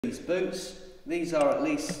These boots, these are at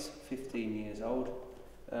least 15 years old.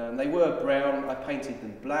 They were brown, I painted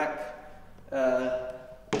them black.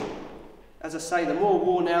 As I say, the more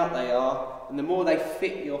worn out they are and the more they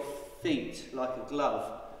fit your feet like a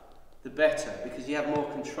glove, the better, because you have more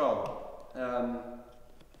control.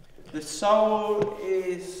 The sole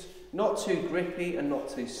is not too grippy and not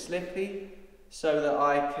too slippy, so that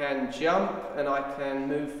I can jump and I can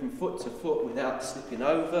move from foot to foot without slipping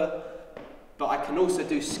over. But I can also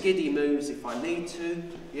do skiddy moves if I need to,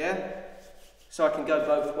 yeah? So I can go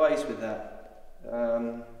both ways with that.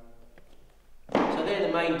 So they're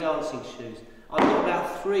the main dancing shoes. I've got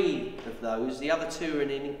about 3 of those, the other 2 are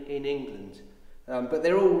in England. But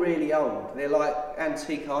they're all really old. They're like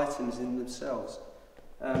antique items in themselves.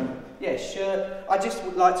 Yeah, shirt. I just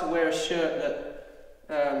would like to wear a shirt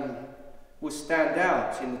that will stand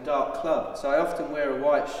out in the dark club. So I often wear a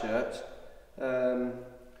white shirt.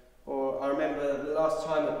 Or I remember the last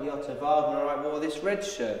time at Yotta Wagner I wore this red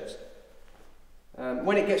shirt.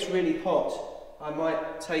 When it gets really hot, I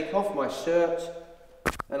might take off my shirt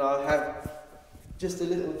and I'll have just a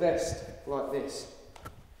little vest like this.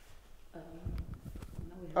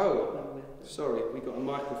 Oh, sorry, we got a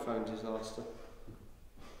microphone disaster.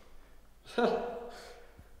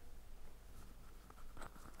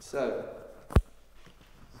 So,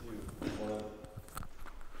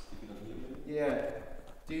 yeah.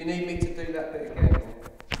 Do you need me to do that bit again?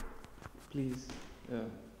 Please. Yeah.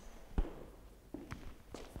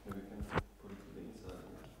 Maybe we can put it to the inside.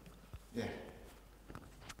 Yeah.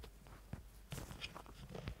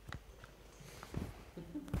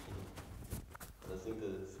 I think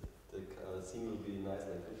the scene will be nice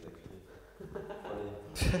like this actually. Funny.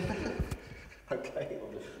 Okay.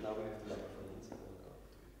 Now we have to like from the inside.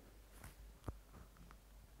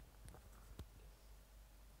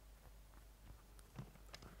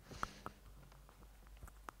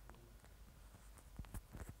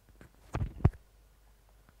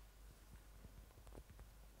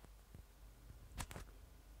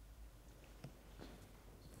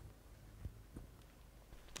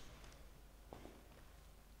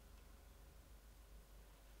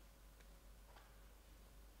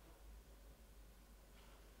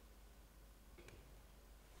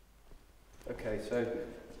 Okay, so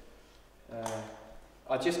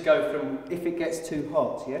I just go from if it gets too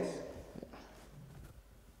hot, yes?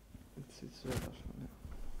 It's very much fun,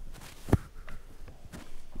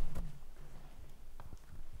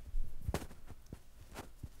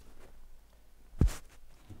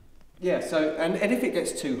 Yeah, so, and if it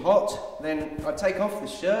gets too hot, then I take off the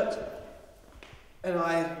shirt and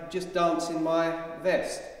I just dance in my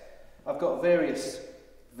vest. I've got various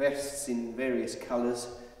vests in various colours,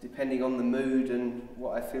 depending on the mood and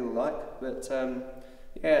what I feel like. But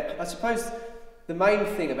yeah, I suppose the main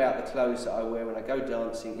thing about the clothes that I wear when I go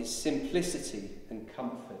dancing is simplicity and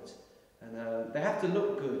comfort. And they have to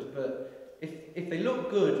look good, but if they look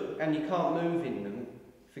good and you can't move in them,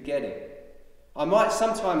 forget it. I might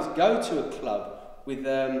sometimes go to a club with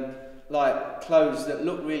like clothes that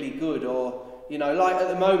look really good, or you know, like at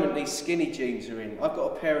the moment these skinny jeans are in. I've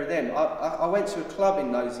got a pair of them. I went to a club in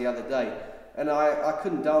those the other day, and I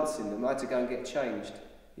couldn't dance in them. I had to go and get changed,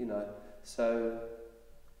 you know. So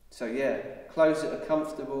yeah, clothes that are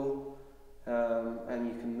comfortable and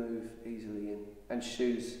you can move easily in, and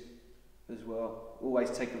shoes as well.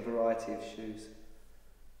 Always take a variety of shoes.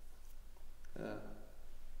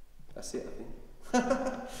 That's it, I think.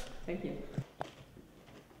 Thank you.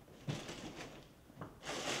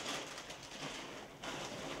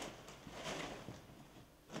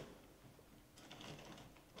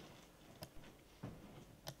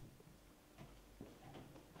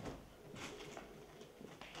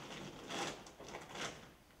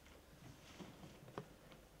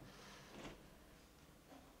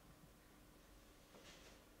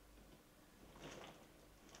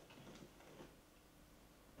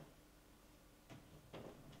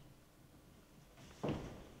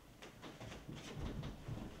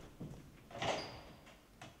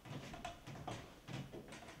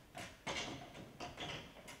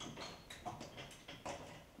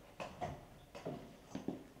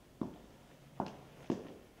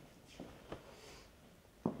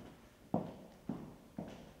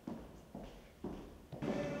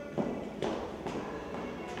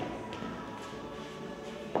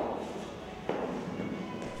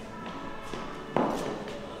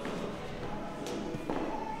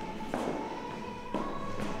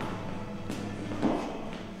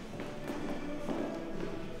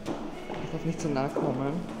 Ich darf nicht zu nahe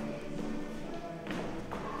kommen.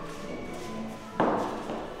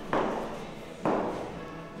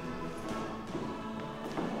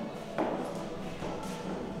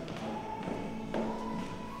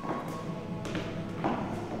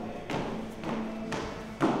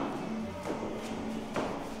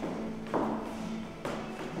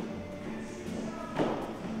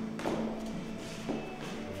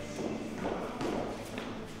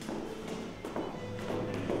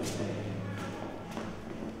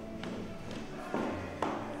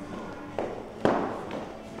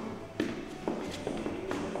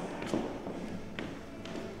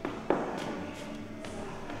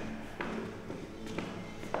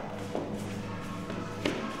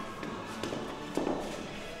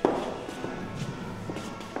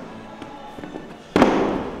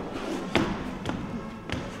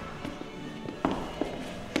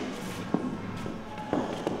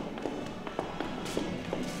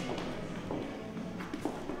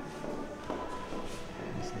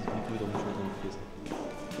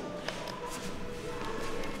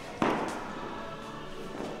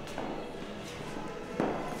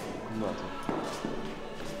 Warte.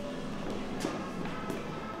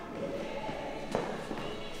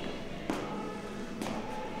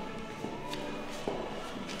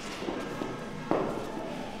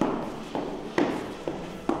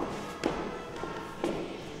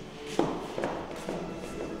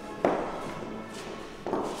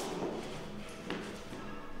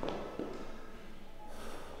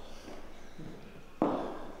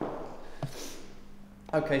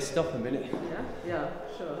 Okay, stop a minute. Yeah? Yeah,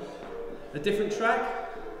 sure. A different track?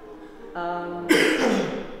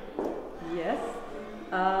 Yes.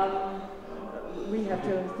 We have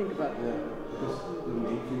to think about Because the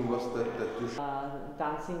main thing was that you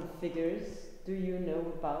dancing figures. Do you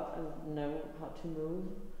know about and know how to move?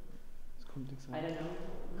 I don't know.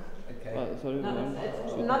 Okay. Sorry, No,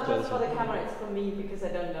 it's not just for the camera, it's for me because I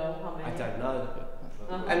don't know how many. I don't know.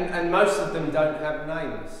 Uh-huh. And most of them don't have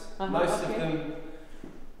names. Most okay. of them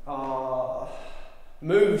are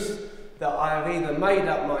moves that I've either made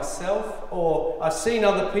up myself or I've seen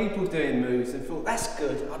other people doing moves and thought, that's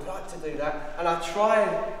good, I'd like to do that. And I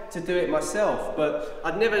try to do it myself, but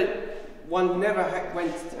one never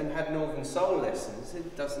went and had Northern Soul lessons.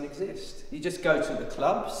 It doesn't exist. You just go to the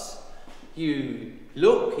clubs, you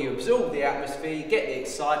look, you absorb the atmosphere, you get the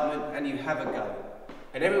excitement, and you have a go.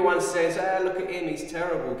 And everyone says, look at him, he's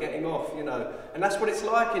terrible, get him off, you know. And that's what it's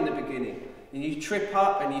like in the beginning. And you trip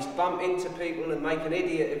up and you bump into people and make an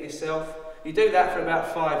idiot of yourself. You do that for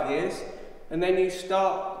about 5 years, and then you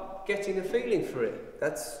start getting a feeling for it.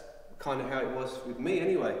 That's kind of how it was with me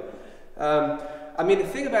anyway. I mean, the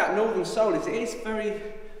thing about Northern Soul is it is very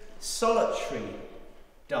solitary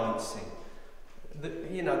dancing.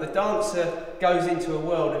 The dancer goes into a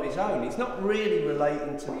world of his own. He's not really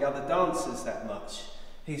relating to the other dancers that much.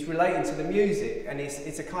 He's relating to the music, and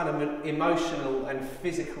it's a kind of emotional and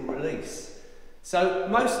physical release. So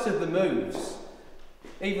most of the moves,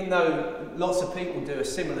 even though lots of people do a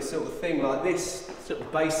similar sort of thing like this sort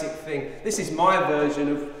of basic thing, this is my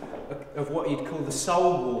version of what you'd call the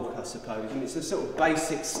soul walk, I suppose, and it's a sort of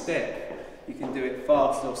basic step. You can do it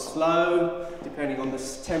fast or slow, depending on the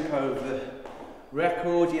tempo of the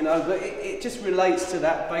record, you know, but it just relates to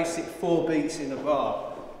that basic 4 beats in a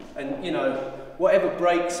bar. And, you know, whatever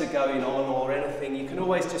breaks are going on or anything, you can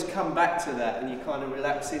always just come back to that and you kind of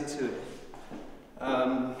relax into it.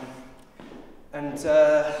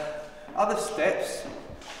 Other steps,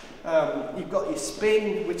 you've got your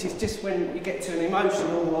spin, which is just when you get to an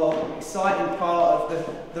emotional or exciting part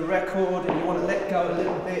of the record and you want to let go a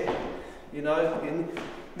little bit, you know.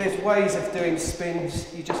 There's ways of doing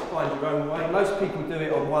spins, you just find your own way. Most people do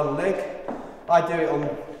it on one leg. I do it on,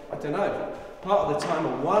 I don't know, part of the time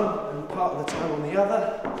on one and part of the time on the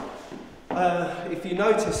other. If you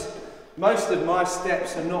notice, most of my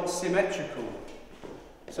steps are not symmetrical.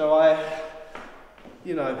 So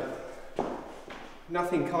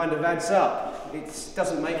nothing kind of adds up. It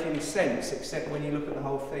doesn't make any sense except when you look at the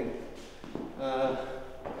whole thing.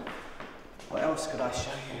 What else could I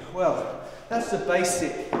show you? Well, that's the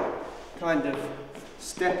basic kind of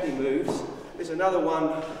steppy moves. There's another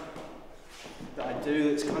one that I do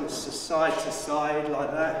that's kind of side to side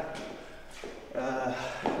like that.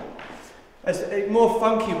 As more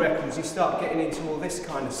funky records, you start getting into all this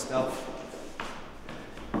kind of stuff.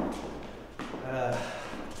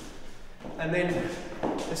 And then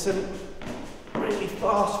there's some really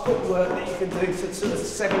fast footwork that you can do to sort of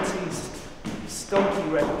 70s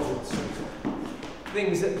stompy records.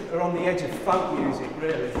 Things that are on the edge of funk music,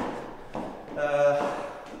 really.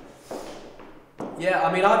 Yeah,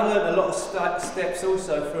 I mean, I've learned a lot of steps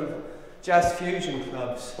also from jazz fusion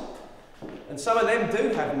clubs. And some of them do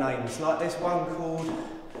have names, like this one called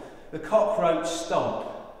the cockroach stomp,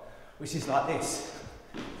 which is like this.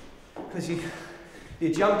 Because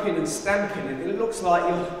you're jumping and stamping and it looks like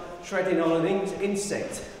you're treading on an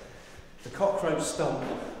insect. The cockroach stomp.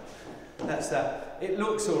 That's that. It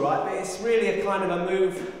looks alright, but it's really a kind of a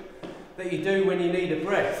move that you do when you need a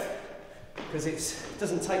breath. Because it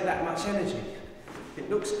doesn't take that much energy. It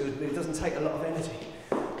looks good, but it doesn't take a lot of energy.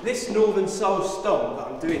 This Northern Soul stomp that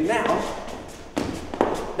I'm doing now,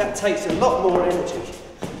 that takes a lot more energy.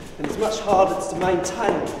 And it's much harder to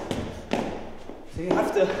maintain. So you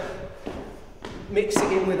have to mix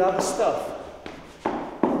it in with other stuff.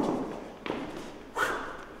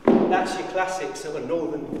 That's your classic sort of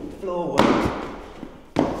northern floor work.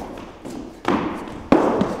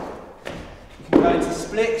 You can go into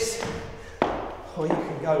splits, or you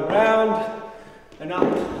can go round and up,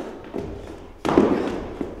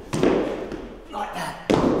 like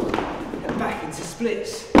that, and back into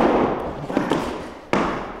splits,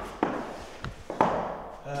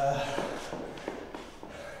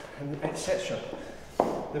 and etc.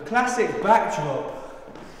 The classic backdrop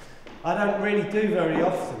I don't really do very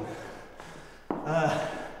often.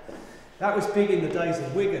 That was big in the days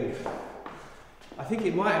of Wigan. I think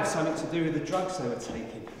it might have something to do with the drugs they were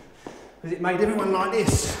taking, because it made everyone like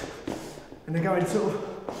this, and they're going sort of.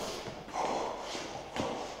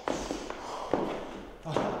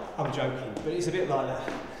 Oh, I'm joking, but it's a bit like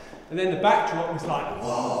that. And then the backdrop was like,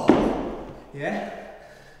 whoa, yeah,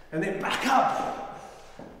 and then back up.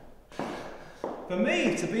 For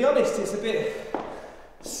me, to be honest, it's a bit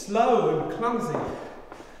slow and clumsy.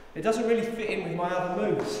 It doesn't really fit in with my other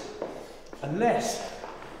moves, unless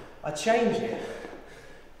I change it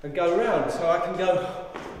and go around. So I can go,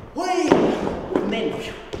 whee, and then,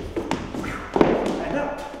 and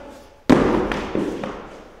up.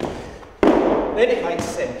 Then it makes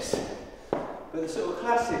sense. But the sort of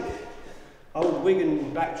classic old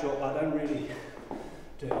Wigan backdrop I don't really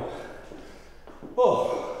do.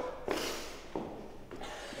 Oh.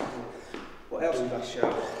 What else did I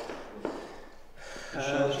show?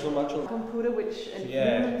 So much on Computer which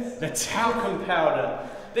yeah, the talcum powder.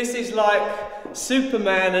 This is like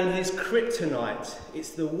Superman and his kryptonite.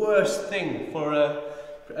 It's the worst thing for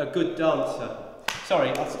a good dancer. Sorry,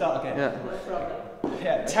 I'll start again. Yeah. No problem.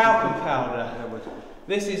 Yeah, talcum powder.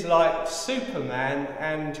 This is like Superman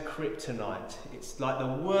and kryptonite. It's like the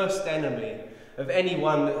worst enemy of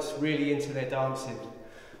anyone that's really into their dancing.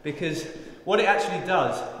 Because what it actually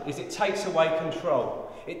does is it takes away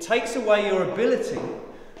control. It takes away your ability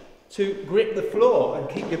to grip the floor and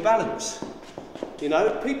keep your balance. You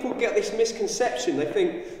know, people get this misconception. They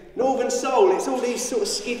think, Northern Soul, it's all these sort of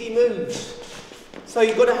skiddy moves. So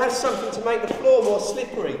you've got to have something to make the floor more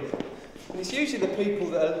slippery. And it's usually the people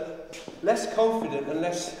that are less confident and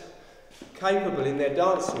less capable in their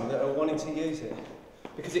dancing that are wanting to use it.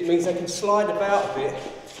 Because it means they can slide about a bit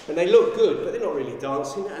and they look good, but they're not really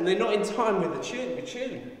dancing and they're not in time with the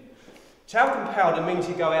tune. Talcum powder means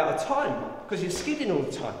you go out of time because you're skidding all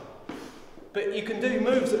the time. But you can do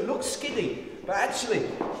moves that look skiddy, but actually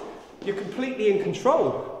you're completely in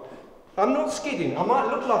control. I'm not skidding. I might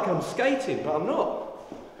look like I'm skating, but I'm not.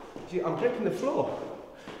 I'm gripping the floor.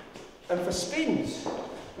 And for spins,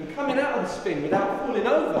 and coming out of the spin without falling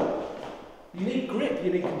over, you need grip,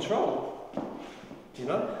 you need control. You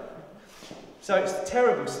know? So it's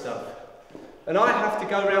terrible stuff. And I have to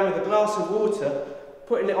go around with a glass of water,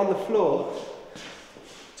 putting it on the floor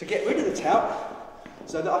to get rid of the talc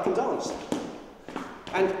so that I can dance.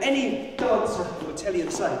 And any dancer will tell you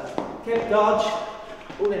the same. Kev Dodge,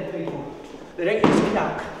 all them people, they don't use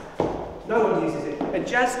talc. No one uses it. And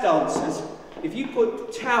jazz dancers, if you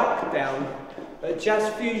put talc down,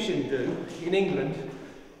 Jazz Fusion do in England,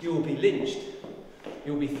 you will be lynched.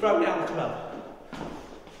 You'll be thrown out of the club.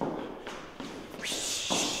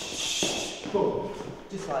 Boom,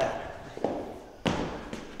 just like that.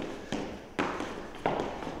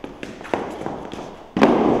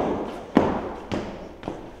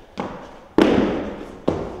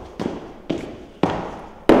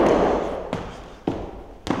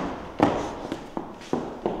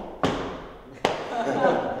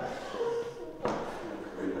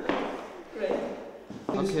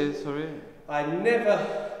 Okay, sorry. I never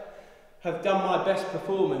have done my best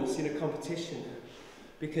performance in a competition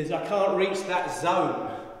because I can't reach that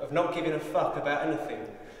zone of not giving a fuck about anything.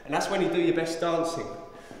 And that's when you do your best dancing.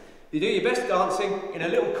 You do your best dancing in a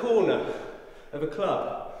little corner of a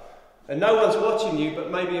club and no one's watching you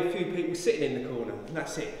but maybe a few people sitting in the corner, and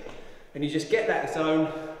that's it. And you just get that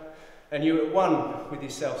zone and you're at one with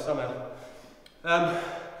yourself somehow.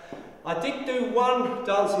 I did do one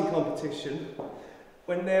dancing competition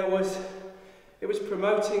when it was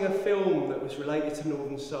promoting a film that was related to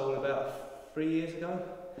Northern Soul about 3 years ago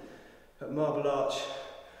at Marble Arch.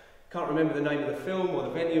 Can't remember the name of the film or the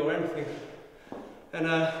venue or anything. And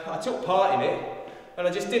I took part in it and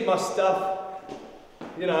I just did my stuff,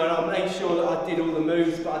 you know, and I made sure that I did all the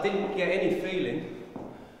moves, but I didn't get any feeling.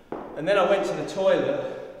 And then I went to the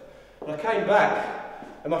toilet and I came back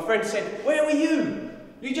and my friend said, "Where were you?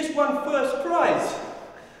 You just won first prize."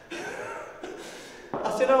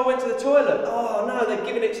 I said, "Oh, I went to the toilet." "Oh no, they're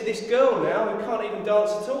giving it to this girl now who can't even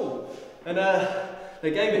dance at all." And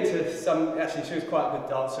they gave it to some, actually she was quite a good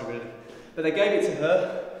dancer really, but they gave it to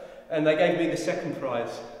her and they gave me the second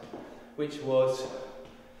prize, which was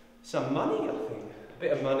some money, I think. A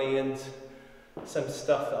bit of money and some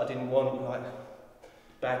stuff that I didn't want, like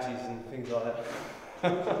badges and things like that.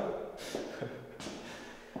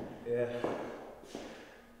 Yeah.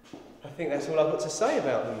 I think that's all I've got to say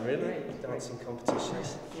about them, really. Great. Dancing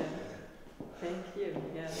competitions. Yeah. Thank you.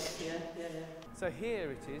 Yeah. So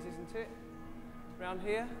here it is, isn't it? Round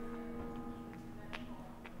here.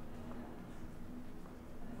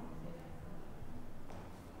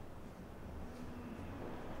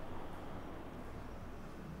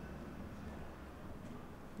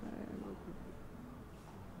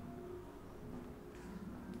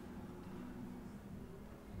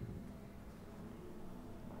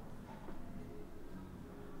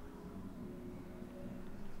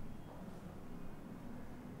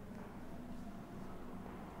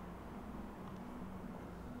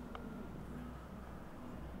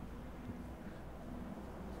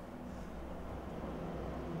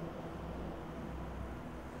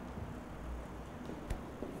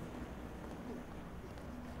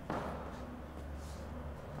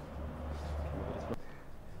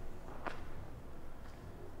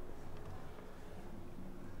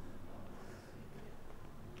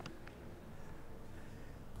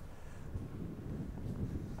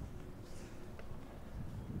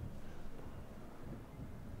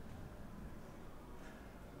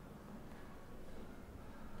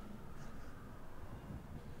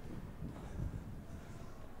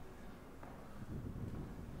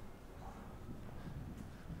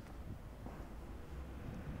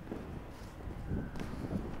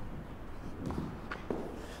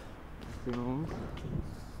 Still on.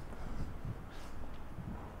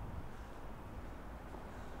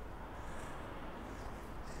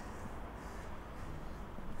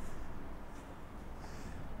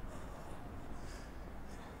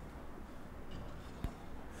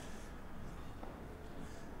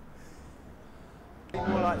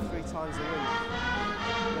 More like 3 times a week,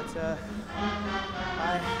 but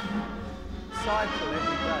I cycle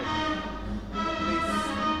every day, at least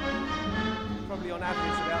probably on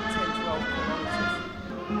average about 10-12 kilometres.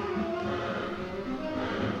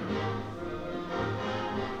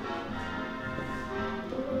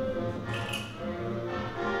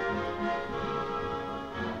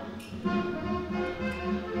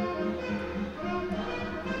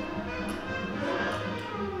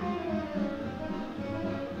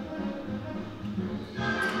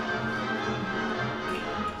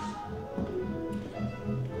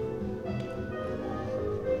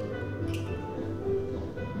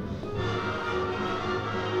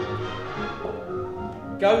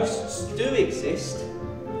 Ghosts do exist.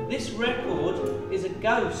 This record is a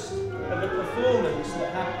ghost of a performance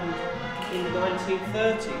that happened in the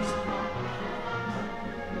 1930s.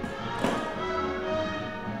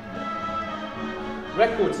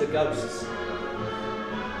 Records are ghosts.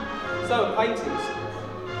 So are paintings.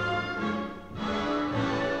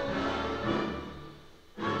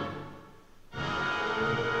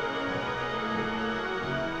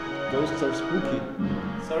 Ghosts are spooky.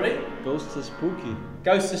 Sorry? Ghosts are spooky.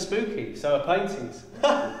 Ghosts are spooky, so are paintings.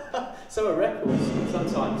 So are records,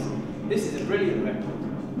 sometimes. This is a brilliant record.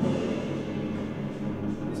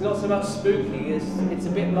 It's not so much spooky as it's a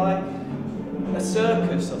bit like a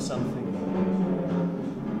circus or something.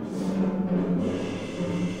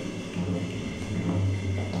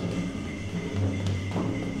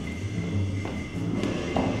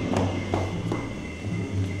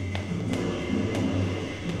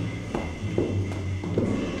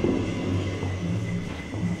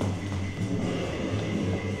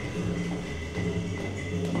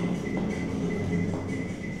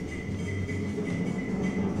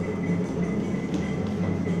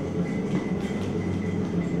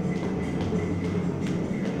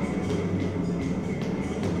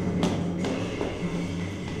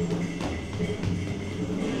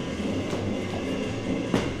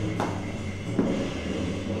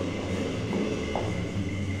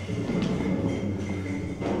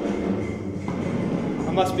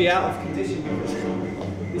 I must be out of condition because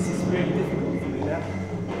this is really difficult for me now.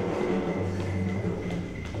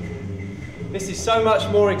 This is so much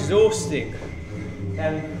more exhausting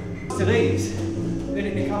than to these, then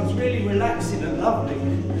it becomes really relaxing and lovely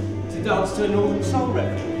to dance to a Northern Soul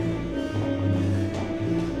record.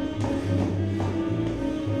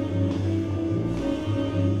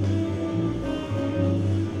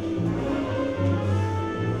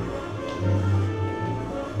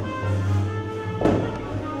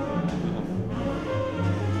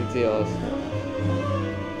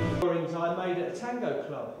 Drawings I made at a tango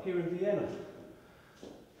club here in Vienna.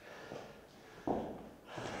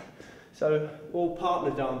 So all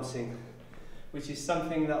partner dancing, which is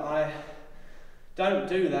something that I don't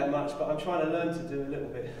do that much, but I'm trying to learn to do a little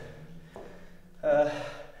bit.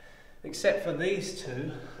 Except for these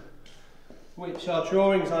two, which are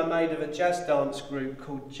drawings I made of a jazz dance group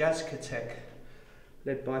called Jazzkatech,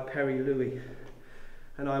 led by Perry Louis,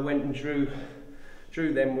 and I went and drew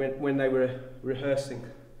them when they were rehearsing.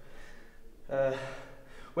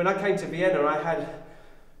 When I came to Vienna, I had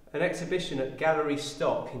an exhibition at Gallery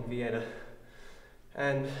Stock in Vienna,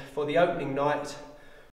 and for the opening night